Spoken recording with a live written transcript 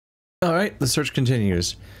Alright, the search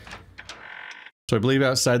continues. So I believe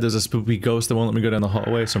outside there's a spooky ghost that won't let me go down the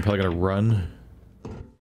hallway, so I'm probably gonna run.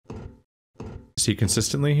 Is he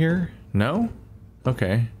consistently here? No?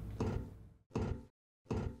 Okay.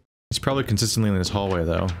 He's probably consistently in this hallway,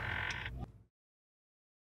 though.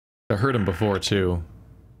 I heard him before, too.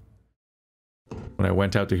 When I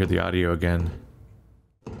went out to hear the audio again.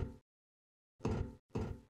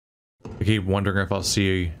 I keep wondering if I'll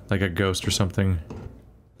see, like, a ghost or something.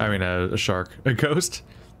 I mean, a shark. A ghost?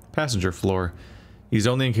 Passenger floor. He's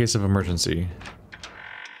only in case of emergency.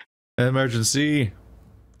 Emergency!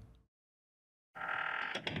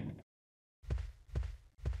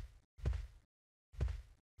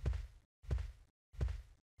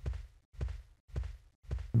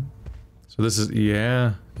 So this is,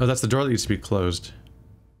 yeah. Oh, that's the door that used to be closed.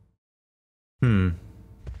 This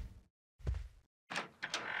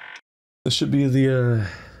should be the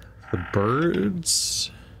birds?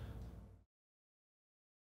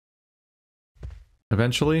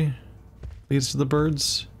 Eventually leads to the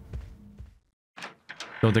birds.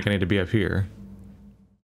 Don't think I need to be up here.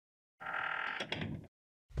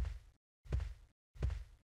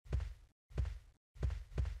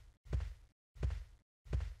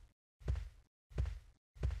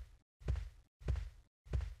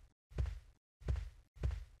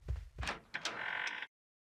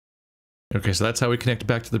 Okay, so that's how we connect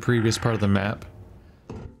back to the previous part of the map.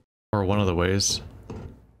 Or one of the ways.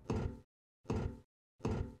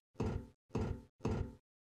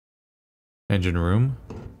 Engine room.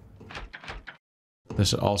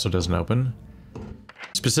 This also doesn't open.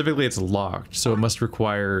 Specifically, it's locked, so it must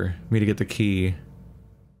require me to get the key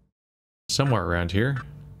somewhere around here.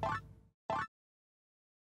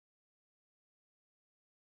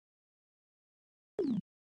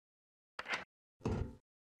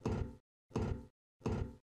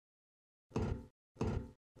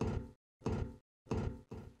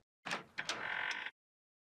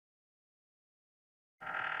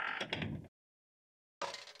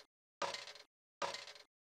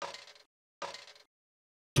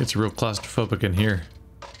 It's real claustrophobic in here.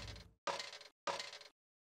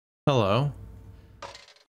 Hello.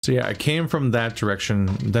 So yeah, I came from that direction,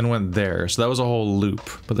 then went there, so that was a whole loop,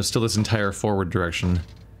 but there's still this entire forward direction.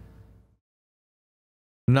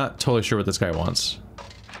 I'm not totally sure what this guy wants.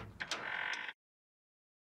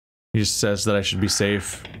 He just says that I should be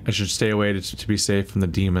safe. I should stay away to be safe from the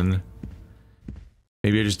demon.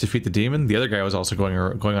 Maybe I just defeat the demon? The other guy was also going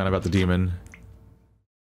on about the demon.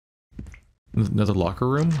 Another locker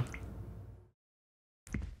room?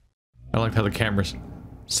 I like how the camera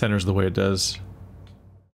centers the way it does.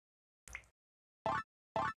 Am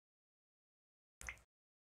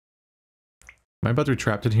I about to be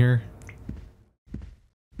trapped in here?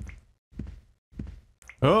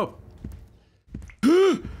 Oh!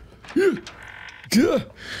 Am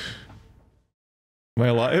I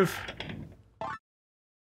alive?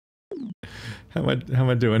 How am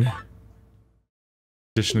I doing?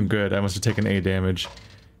 Condition good. I must have taken A damage.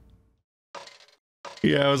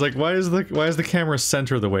 Yeah, I was like, why is the camera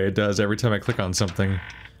center the way it does every time I click on something?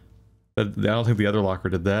 I don't think the other locker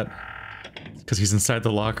did that. Because he's inside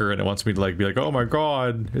the locker and it wants me to like be like, oh my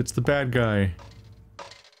god, it's the bad guy.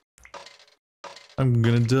 I'm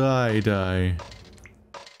gonna die.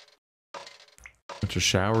 Bunch of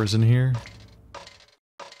showers in here.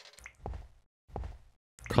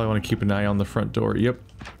 Probably want to keep an eye on the front door. Yep.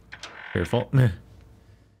 Careful.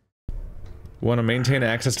 Want to maintain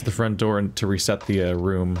access to the front door and to reset the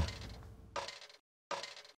room.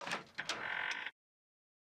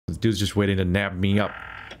 This dude's just waiting to nab me up.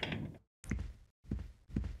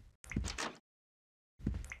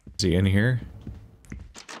 Is he in here?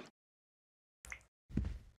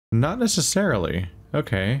 Not necessarily.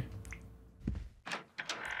 Okay.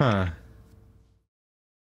 Huh.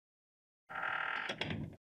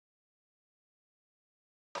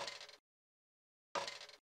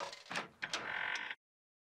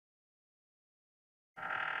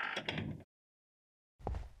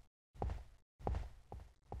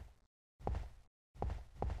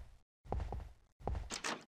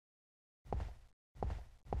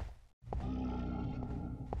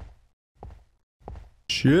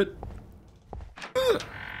 Shit.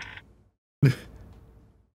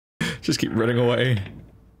 Just keep running away.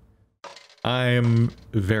 I'm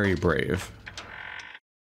very brave.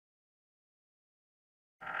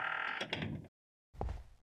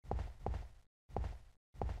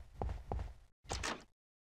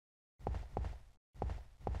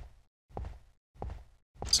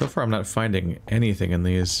 So far I'm not finding anything in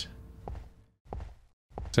these.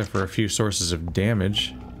 Except for a few sources of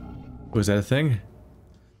damage. Was that a thing?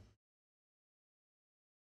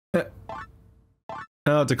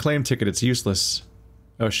 Oh, it's a claim ticket. It's useless.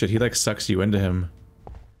 Oh shit, he like sucks you into him.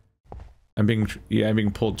 I'm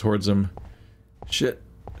being pulled towards him. Shit.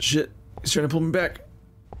 Shit. He's trying to pull me back.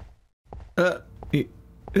 Yeah.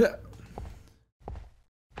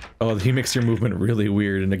 Oh, he makes your movement really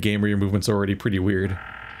weird in a game where your movement's already pretty weird.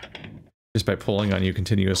 Just by pulling on you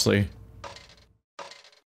continuously.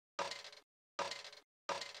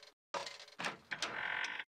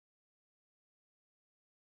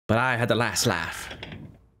 But I had the last laugh.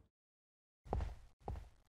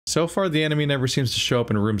 So far, the enemy never seems to show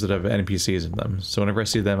up in rooms that have NPCs in them. So whenever I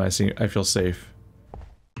see them, I feel safe.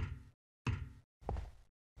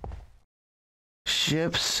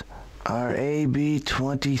 Ships are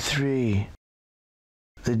AB-23.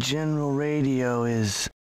 The general radio is...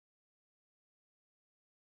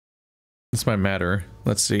 This might matter.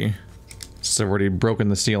 Let's see. So I've already broken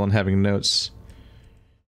the seal and having notes.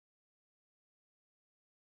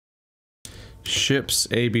 Ships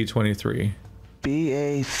AB-23.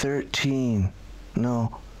 BA-13.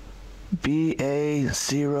 No.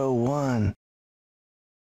 BA-01.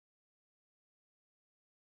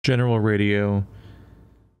 General radio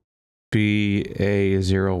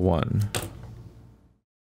BA-01.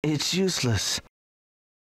 It's useless.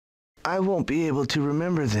 I won't be able to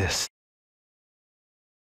remember this.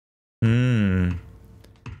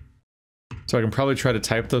 So I can probably try to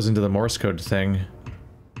type those into the Morse code thing.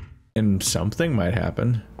 And something might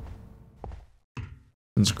happen.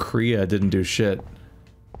 Since CREA didn't do shit.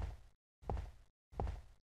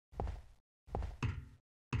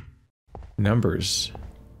 Numbers.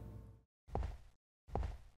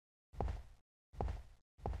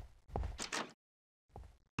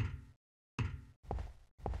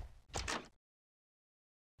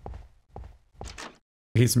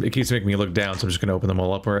 It keeps making me look down, so I'm just gonna open them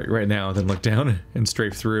all up right now, then look down and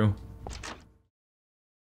strafe through.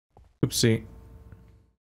 Oopsie.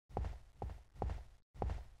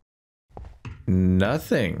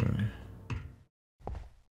 Nothing.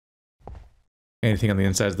 Anything on the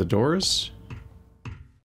insides of the doors?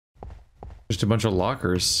 Just a bunch of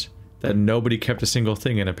lockers that nobody kept a single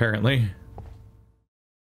thing in, apparently.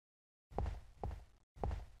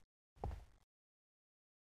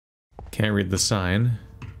 Can't read the sign.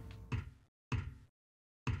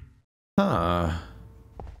 Huh.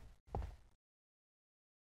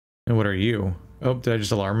 And what are you? Oh, did I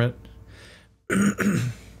just alarm it?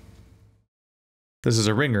 This is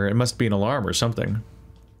a ringer. It must be an alarm or something.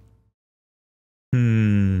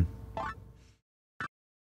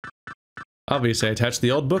 Obviously, I attached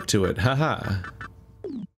the old book to it. Haha.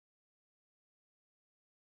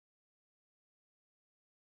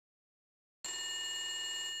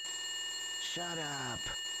 Shut up.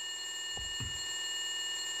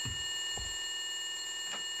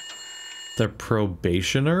 The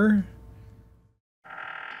probationer?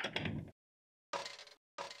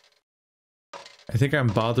 I think I'm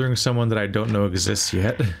bothering someone that I don't know exists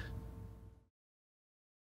yet.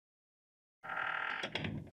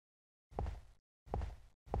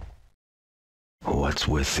 What's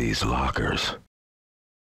with these lockers?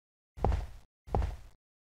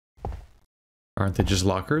 Aren't they just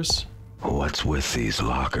lockers? What's with these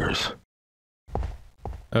lockers?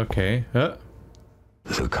 Okay.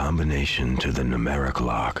 The combination to the numeric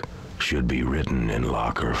lock should be written in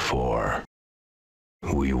locker 4.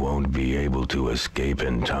 We won't be able to escape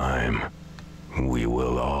in time. We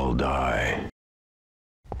will all die.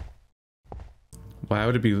 Why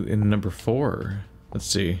would it be in number 4? Let's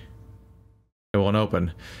see. It won't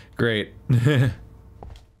open. Great.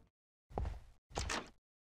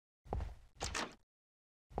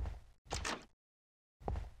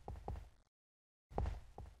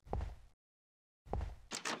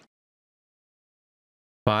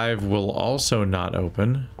 Five will also not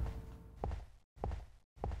open.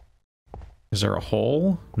 Is there a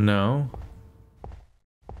hole? No.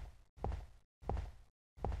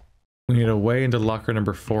 We need a way into locker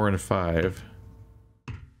number 4 and 5.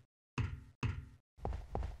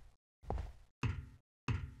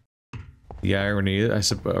 The irony, I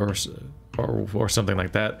suppose, or something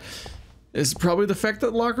like that, is probably the fact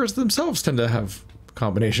that lockers themselves tend to have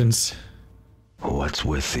combinations. What's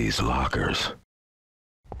with these lockers?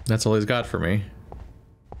 That's all he's got for me.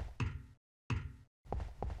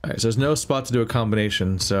 Alright, so there's no spot to do a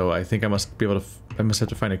combination, so I think I must be able to... I must have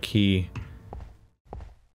to find a key.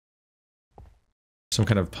 Some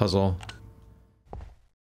kind of puzzle.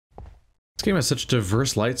 This game has such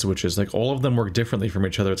diverse light switches, like all of them work differently from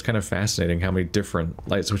each other. It's kind of fascinating how many different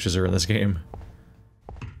light switches are in this game.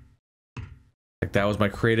 Like that was my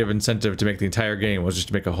creative incentive to make the entire game, was just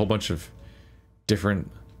to make a whole bunch of different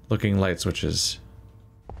looking light switches.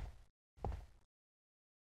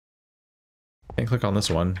 Can't click on this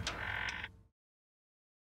one.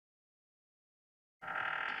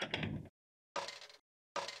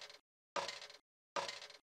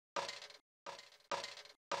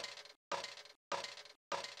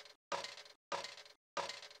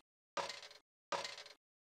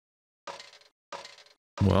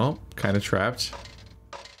 Well, kind of trapped.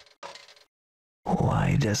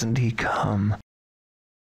 Why doesn't he come?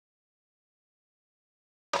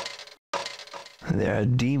 There are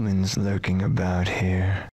demons lurking about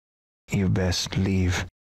here. You best leave.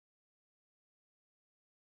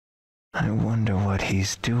 I wonder what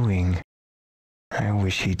he's doing. I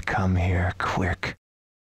wish he'd come here quick.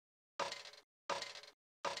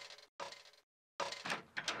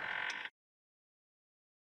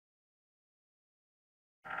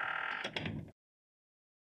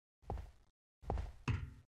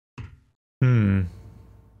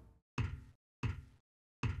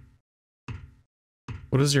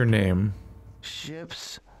 What is your name?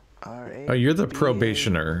 Ships Oh, you're the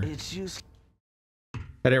probationer. It's useless.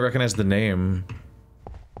 I didn't recognize the name.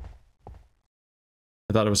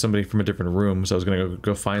 I thought it was somebody from a different room, so I was gonna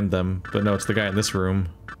go find them. But no, it's the guy in this room.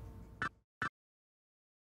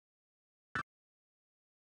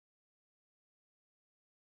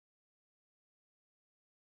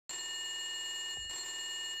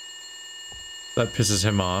 That pisses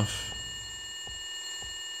him off.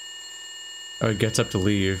 Oh, he gets up to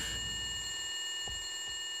leave.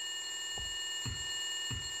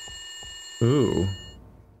 Ooh.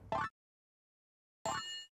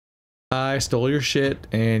 I stole your shit,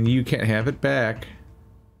 and you can't have it back.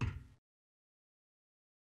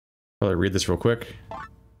 I'll read this real quick.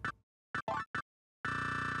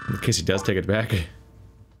 In case he does take it back.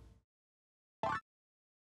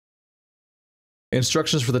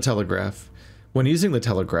 Instructions for the telegraph. When using the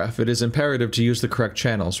telegraph, it is imperative to use the correct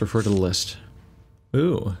channels. Refer to the list.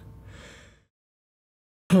 Ooh.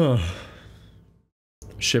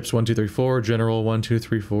 Ships 1, 2, 3, 4, General 1, 2,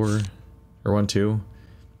 3, 4, or 1, 2.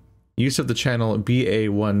 Use of the channel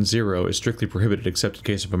BA10 is strictly prohibited except in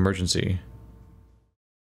case of emergency.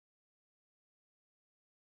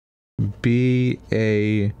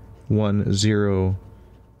 BA10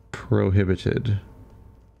 prohibited.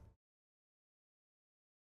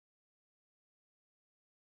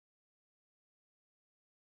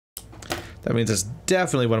 That means that's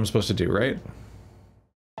definitely what I'm supposed to do, right?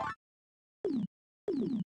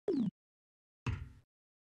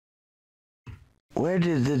 Where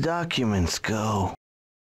did the documents go?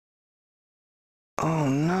 Oh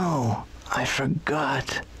no, I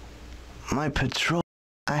forgot. My patrol.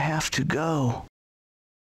 I have to go.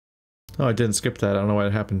 Oh, I didn't skip that. I don't know why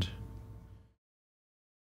it happened.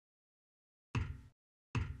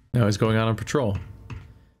 No, he's going out on patrol.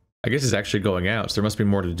 I guess he's actually going out, so there must be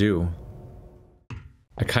more to do.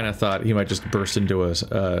 I kind of thought he might just burst into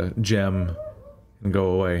a gem and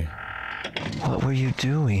go away. What were you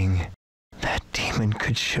doing? That demon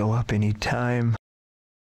could show up any time.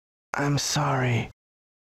 I'm sorry.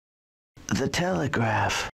 The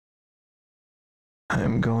telegraph.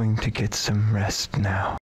 I'm going to get some rest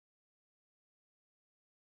now.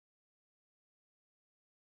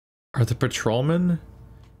 Are the patrolman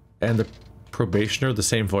and the probationer the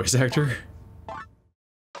same voice actor?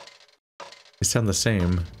 They sound the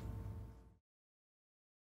same.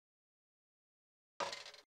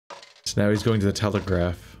 So now he's going to the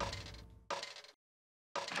telegraph.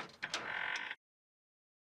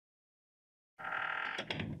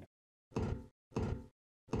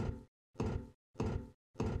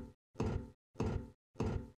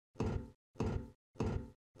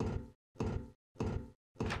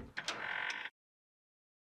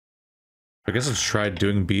 I guess let's try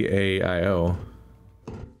doing BAIO.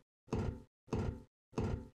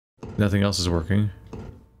 Nothing else is working.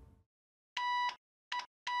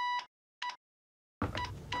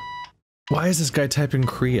 Why is this guy typing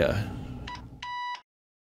CREA?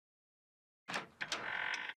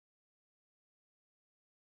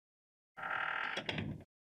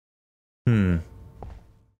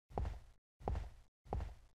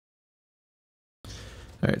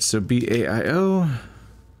 Alright, so BAIO.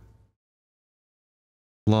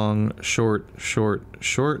 Long, short, short,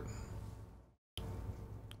 short.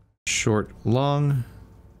 Short, long.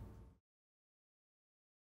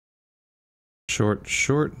 Short,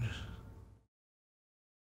 short.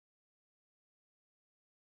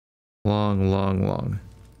 Long, long, long.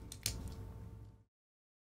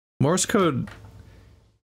 Morse code,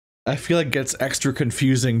 I feel like gets extra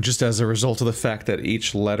confusing just as a result of the fact that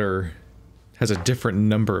each letter has a different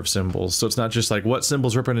number of symbols. So it's not just like what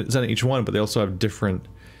symbols represent each one, but they also have different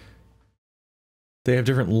they have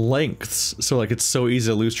different lengths, so like it's so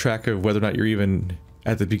easy to lose track of whether or not you're even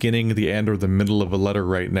at the beginning, the end, or the middle of a letter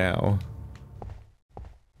right now.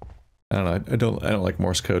 I don't know, I don't like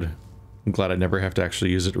Morse code. I'm glad I never have to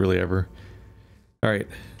actually use it really ever. Alright.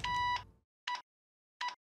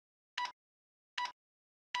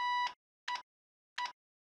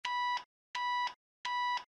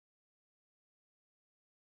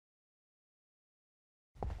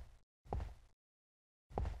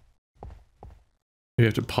 You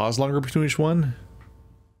have to pause longer between each one?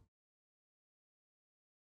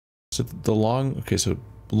 So the long, okay, so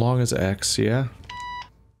long is X, yeah?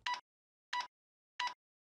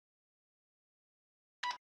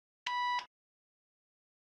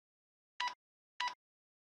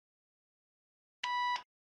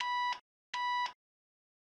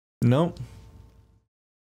 No.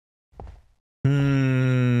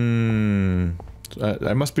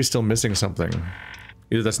 I must be still missing something.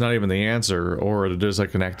 Either that's not even the answer, or there's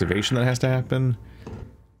like an activation that has to happen.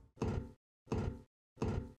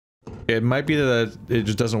 It might be that it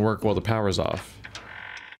just doesn't work while the power's off.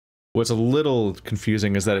 What's a little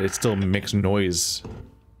confusing is that it still makes noise.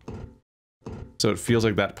 So it feels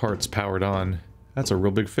like that part's powered on. That's a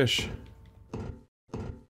real big fish.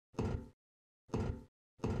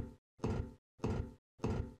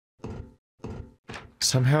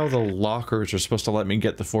 Somehow the lockers are supposed to let me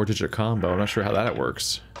get the 4-digit combo. I'm not sure how that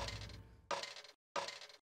works.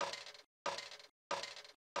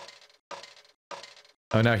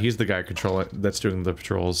 Oh, now he's the guy that's doing the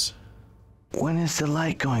patrols. When is the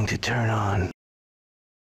light going to turn on?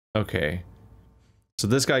 Okay. So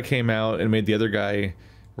this guy came out and made the other guy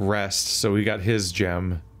rest, so he got his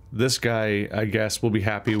gem. This guy, I guess, will be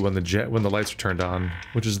happy when the lights are turned on,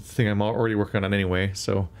 which is the thing I'm already working on anyway,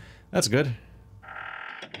 so that's good.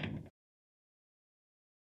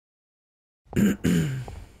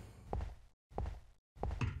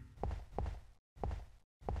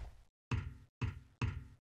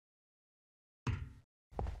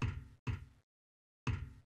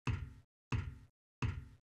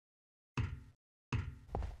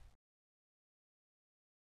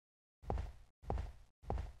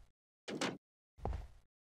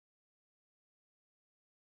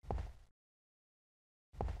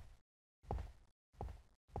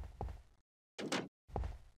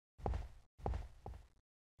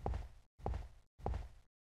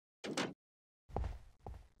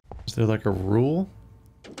 Is there like a rule?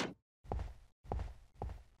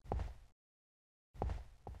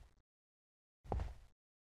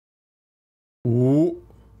 Ooh.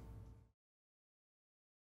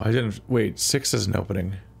 I didn't wait, 6 is an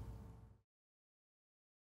opening.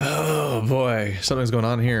 Oh boy, something's going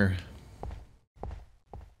on here.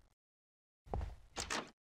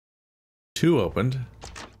 2 opened.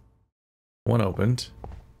 1 opened.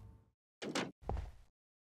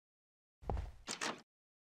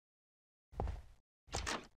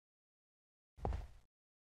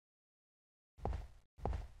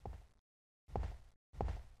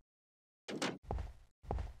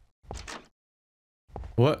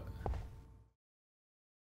 What?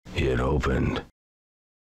 It opened.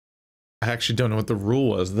 I actually don't know what the rule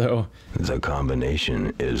was, though. The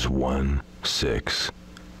combination is 1, 6,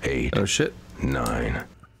 8, Oh shit. 9.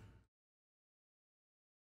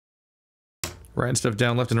 Writing stuff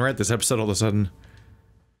down left and right this episode all of a sudden.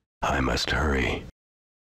 I must hurry.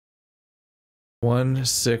 1,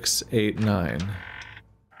 6, 8, 9.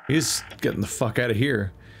 He's getting the fuck out of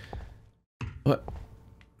here. What?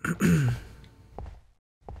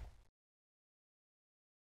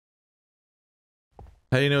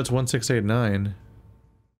 How do you know it's 1, 6, 8, 9?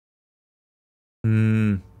 I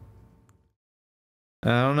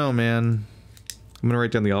don't know, man. I'm gonna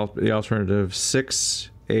write down the alternative. 6,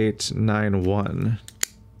 8, 9, 1.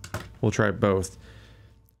 We'll try both.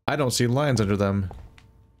 I don't see lines under them.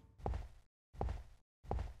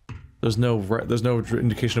 There's no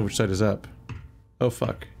indication of which side is up. Oh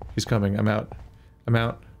fuck. He's coming. I'm out. I'm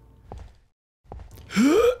out.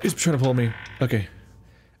 He's trying to pull me. Okay.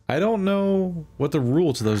 I don't know what the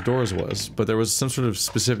rule to those doors was, but there was some sort of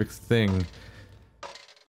specific thing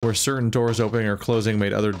where certain doors opening or closing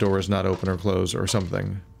made other doors not open or close or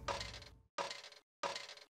something.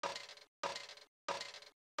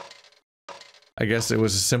 I guess it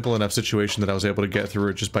was a simple enough situation that I was able to get through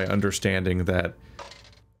it just by understanding that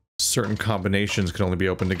certain combinations could only be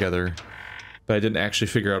opened together, but I didn't actually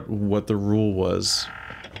figure out what the rule was.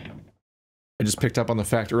 I just picked up on the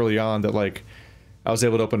fact early on that, like, I was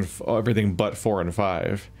able to open everything but 4 and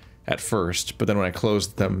 5 at first, but then when I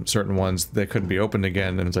closed them, certain ones, they couldn't be opened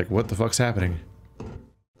again, and it's like, what the fuck's happening?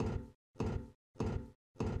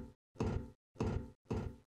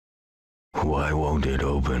 Why won't won't it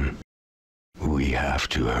open? We have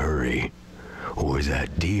to hurry, or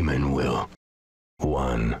that demon will.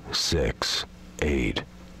 1, 6, 8,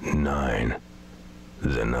 9.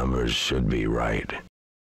 The numbers should be right.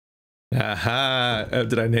 Aha!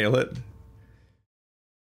 Did I nail it?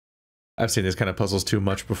 I've seen these kind of puzzles too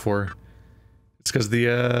much before. It's because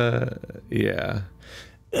the, yeah.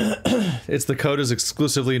 It's the code is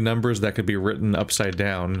exclusively numbers that could be written upside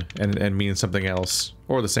down and mean something else.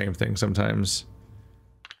 Or the same thing sometimes.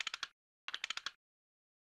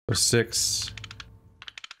 So 6,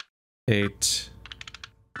 8,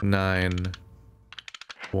 9,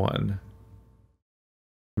 1.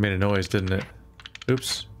 It made a noise, didn't it?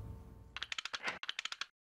 Oops.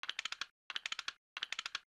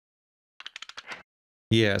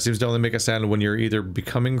 Yeah, it seems to only make a sound when you're either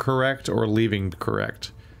becoming correct or leaving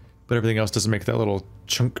correct. But everything else doesn't make that little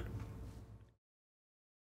chunk.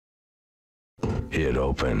 It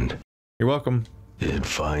opened. You're welcome. It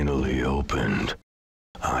finally opened.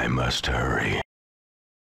 I must hurry.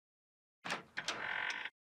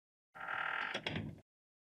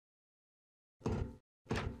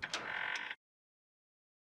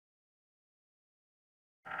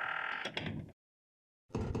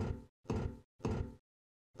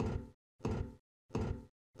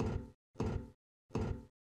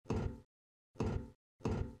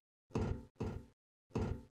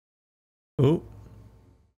 Oh.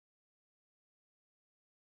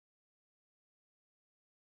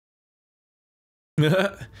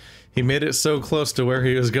 He made it so close to where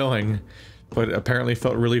he was going, but apparently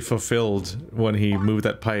felt really fulfilled when he moved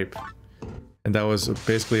that pipe. And that was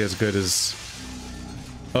basically as good as...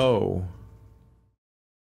 Oh.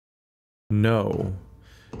 No.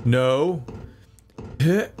 No.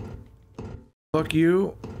 Fuck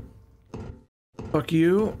you. Fuck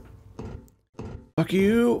you. Fuck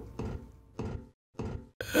you.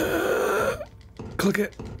 Click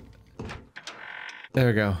it. There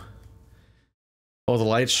we go. Oh, the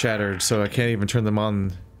lights shattered, so I can't even turn them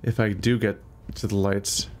on if I do get to the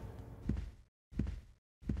lights.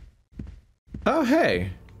 Oh,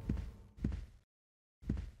 hey!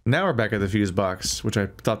 Now we're back at the fuse box, which I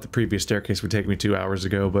thought the previous staircase would take me 2 hours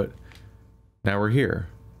ago, but now we're here.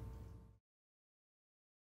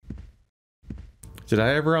 Did I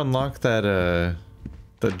ever unlock that,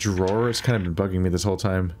 the drawer? It's kind of been bugging me this whole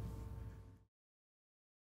time.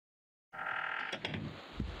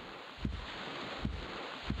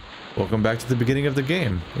 Welcome back to the beginning of the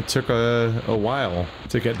game. It took a while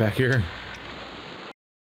to get back here.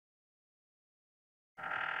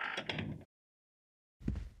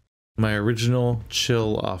 My original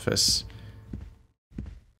chill office.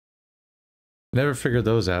 Never figured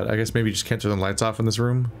those out. I guess maybe you just can't turn the lights off in this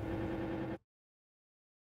room.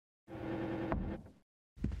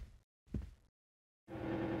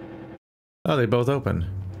 Oh, they both open.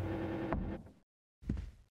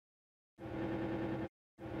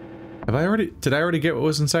 Did I already get what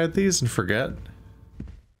was inside these and forget?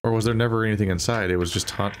 Or was there never anything inside? It was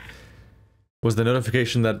just was the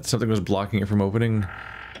notification that something was blocking it from opening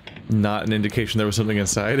not an indication there was something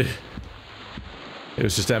inside? It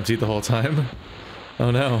was just empty the whole time?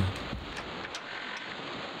 Oh no.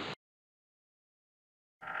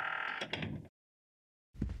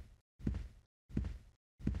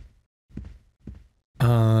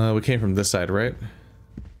 We came from this side, right?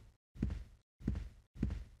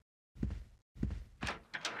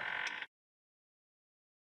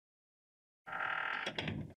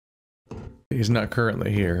 He's not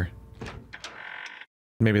currently here.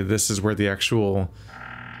 Maybe this is where the actual...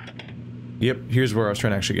 Yep, here's where I was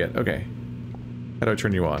trying to actually get. Okay. How do I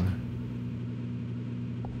turn you on?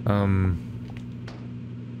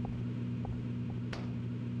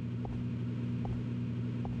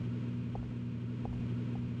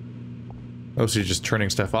 Oh, so you're just turning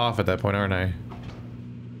stuff off at that point, aren't I?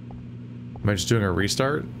 Am I just doing a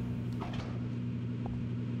restart?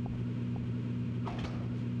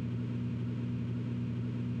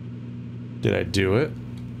 Did I do it?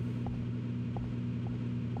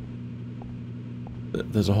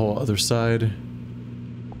 There's a whole other side.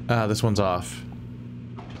 Ah, this one's off.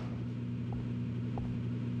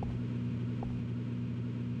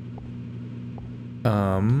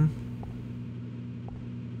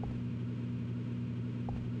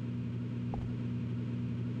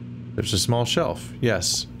 There's a small shelf.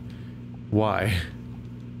 Yes. Why?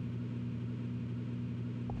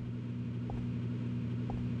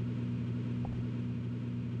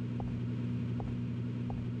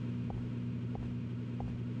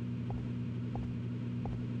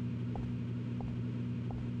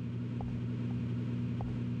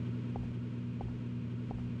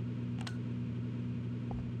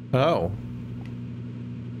 Oh.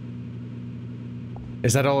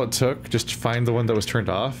 Is that all it took? Just to find the one that was turned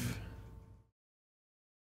off?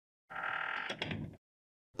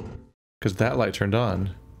 Because that light turned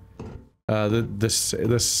on.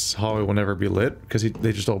 This hallway will never be lit because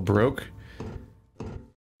they just all broke.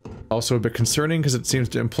 Also a bit concerning because it seems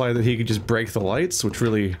to imply that he could just break the lights, which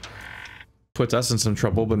really puts us in some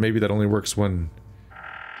trouble, but maybe that only works when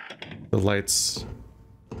the lights...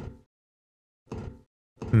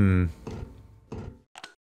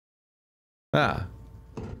 Ah.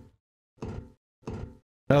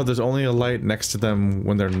 No, there's only a light next to them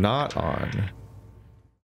when they're not on. A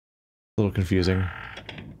little confusing.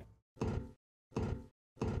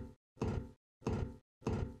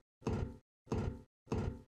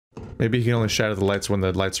 Maybe he can only shatter the lights when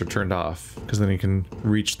the lights are turned off, because then he can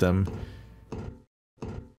reach them.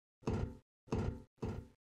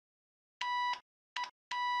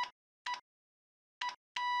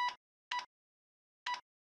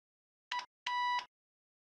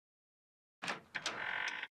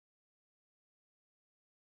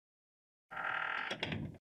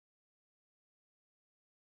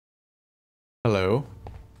 Hello?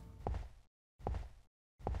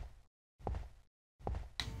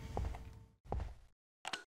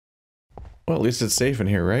 Well, at least it's safe in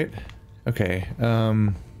here, right? Okay,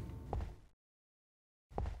 Oh.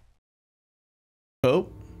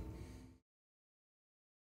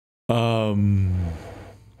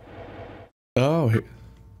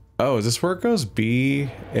 Oh, is this where it goes?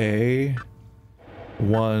 BA10.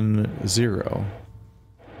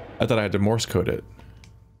 I thought I had to Morse code it.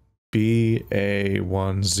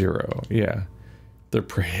 BA10. Yeah. The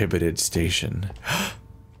prohibited station.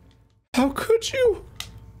 How could you?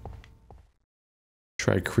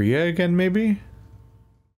 Try CREA again, maybe?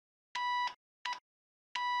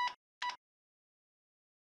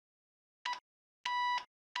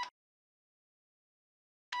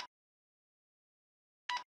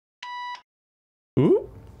 Ooh?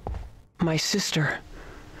 My sister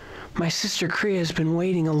CREA has been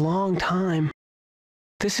waiting a long time.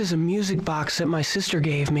 This is a music box that my sister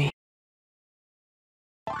gave me.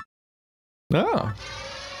 Oh.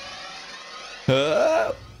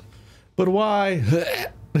 But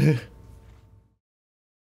why?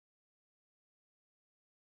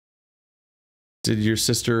 Did your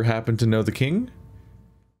sister happen to know the king?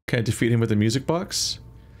 Can I defeat him with a music box?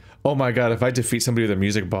 Oh my god, if I defeat somebody with a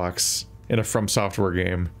music box in a From Software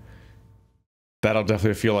game, that'll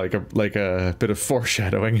definitely feel like a bit of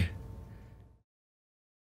foreshadowing.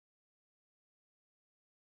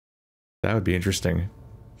 That would be interesting.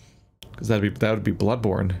 Because that would be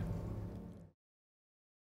Bloodborne.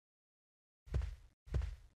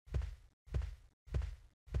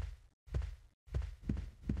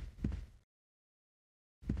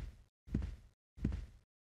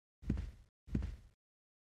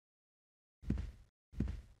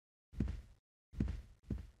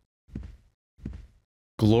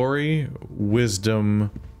 Glory,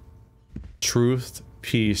 wisdom, truth,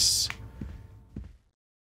 peace,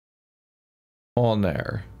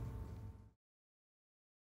 honor.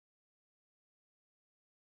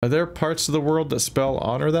 Are there parts of the world that spell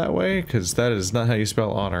honor that way? Because that is not how you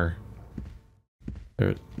spell honor.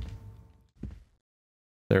 There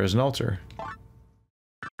is an altar.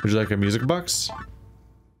 Would you like a music box?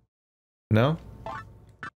 No?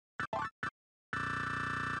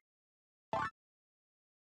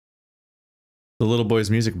 The little boy's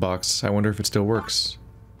music box. I wonder if it still works.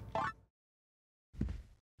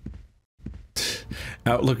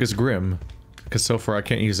 Outlook is grim, because so far I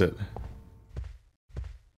can't use it.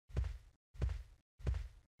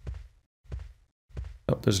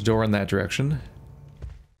 Oh, there's a door in that direction.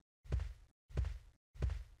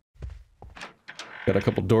 Got a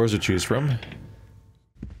couple doors to choose from.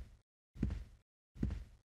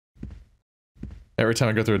 Every time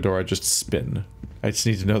I go through a door, I just spin. I just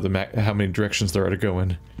need to know how many directions there are to go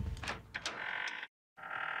in.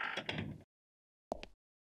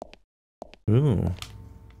 Ooh.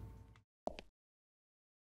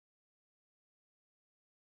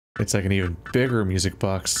 It's like an even bigger music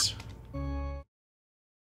box.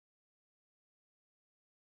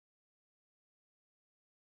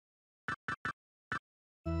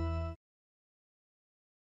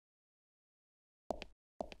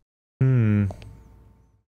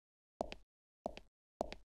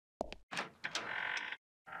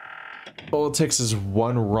 All it takes is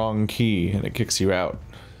one wrong key and it kicks you out.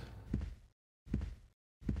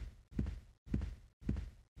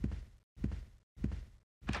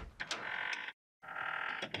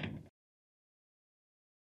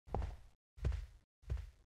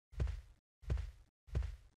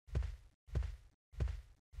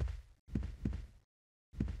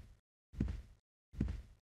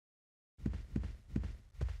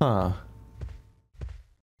 Huh.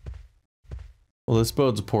 Well, this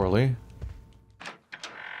bodes poorly.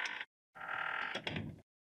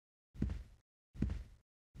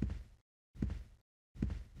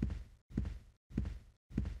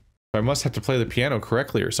 I must have to play the piano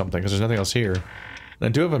correctly or something, because there's nothing else here. And I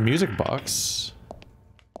do have a music box.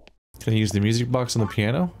 Can I use the music box on the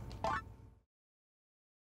piano?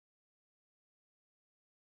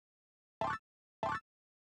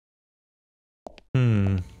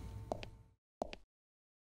 Hmm.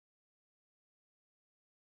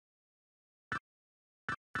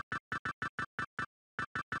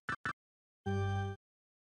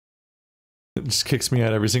 It just kicks me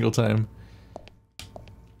out every single time.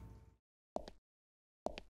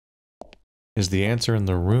 Is the answer in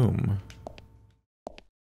the room?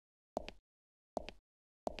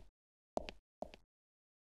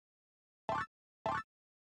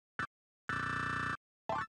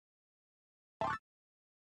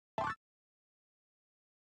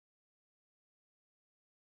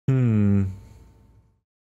 Hmm.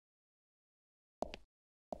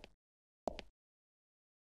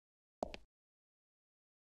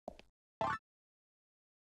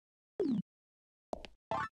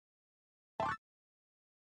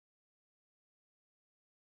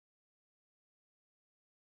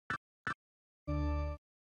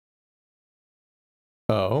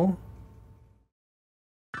 Oh?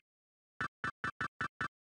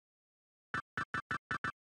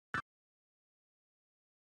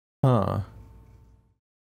 Huh.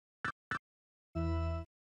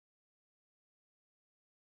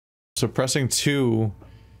 So pressing 2...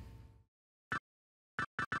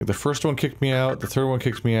 The first one kicked me out, the third one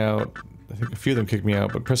kicked me out. I think a few of them kicked me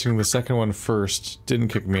out, but pressing the second one first didn't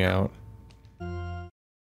kick me out.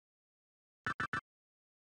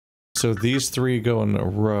 So these 3 go in a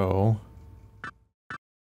row.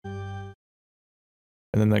 And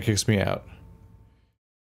then that kicks me out.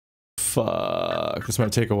 Fuck, this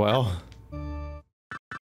might take a while.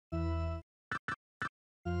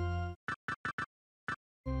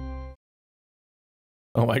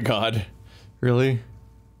 Oh my god. Really?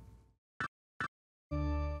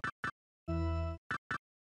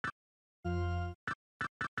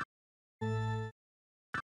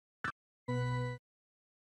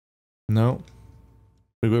 No.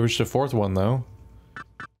 We reached the 4th one though.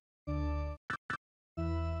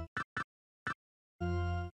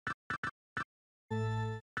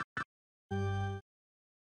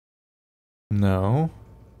 No.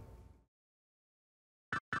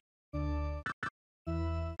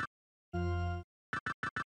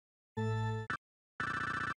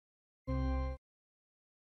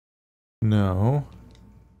 No.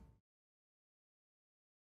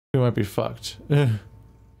 We might be fucked.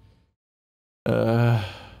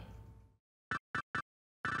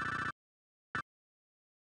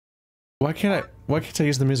 Why can't I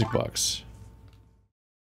use the music box?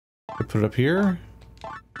 I put it up here?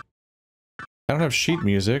 I don't have sheet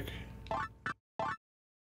music.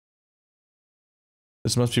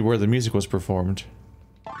 This must be where the music was performed.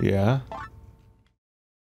 Yeah.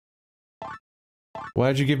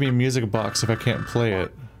 Why'd you give me a music box if I can't play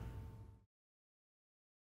it?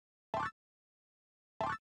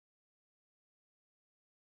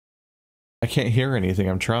 I can't hear anything,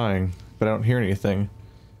 I'm trying, but I don't hear anything.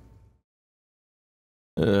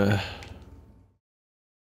 Ugh.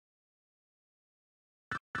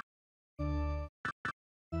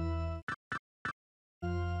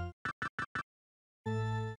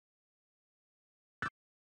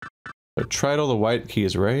 I tried all the white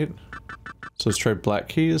keys, right? So let's try black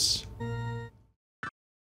keys.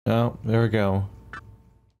 Oh, there we go.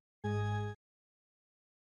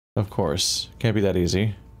 Of course. Can't be that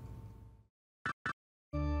easy.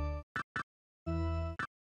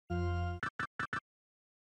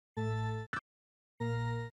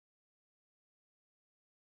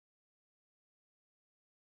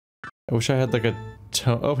 I wish I had like a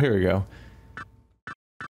tone. Oh, here we go.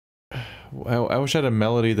 I wish I had a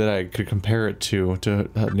melody that I could compare it to you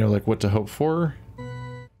know, like what to hope for.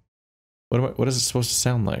 What is it supposed to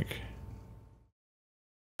sound like?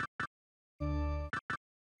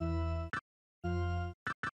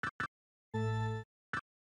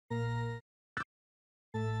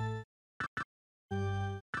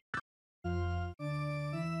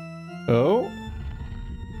 Oh?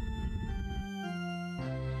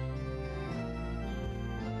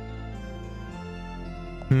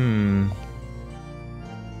 Hmm.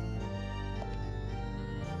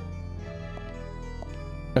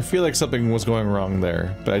 I feel like something was going wrong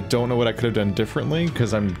there, but I don't know what I could have done differently,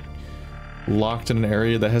 because I'm locked in an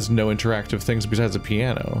area that has no interactive things besides a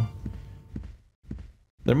piano.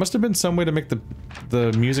 There must have been some way to make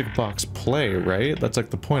the music box play, right? That's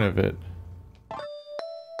like the point of it.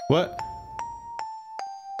 What?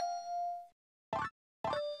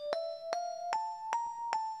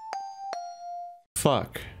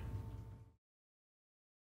 Fuck.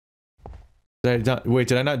 Did I not, wait,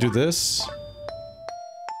 did I not do this?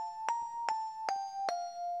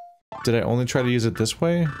 Did I only try to use it this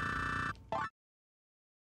way?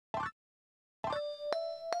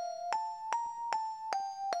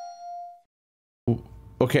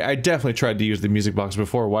 Okay, I definitely tried to use the music box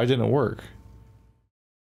before. Why didn't it work?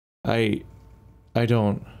 I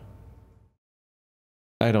don't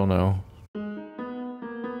know.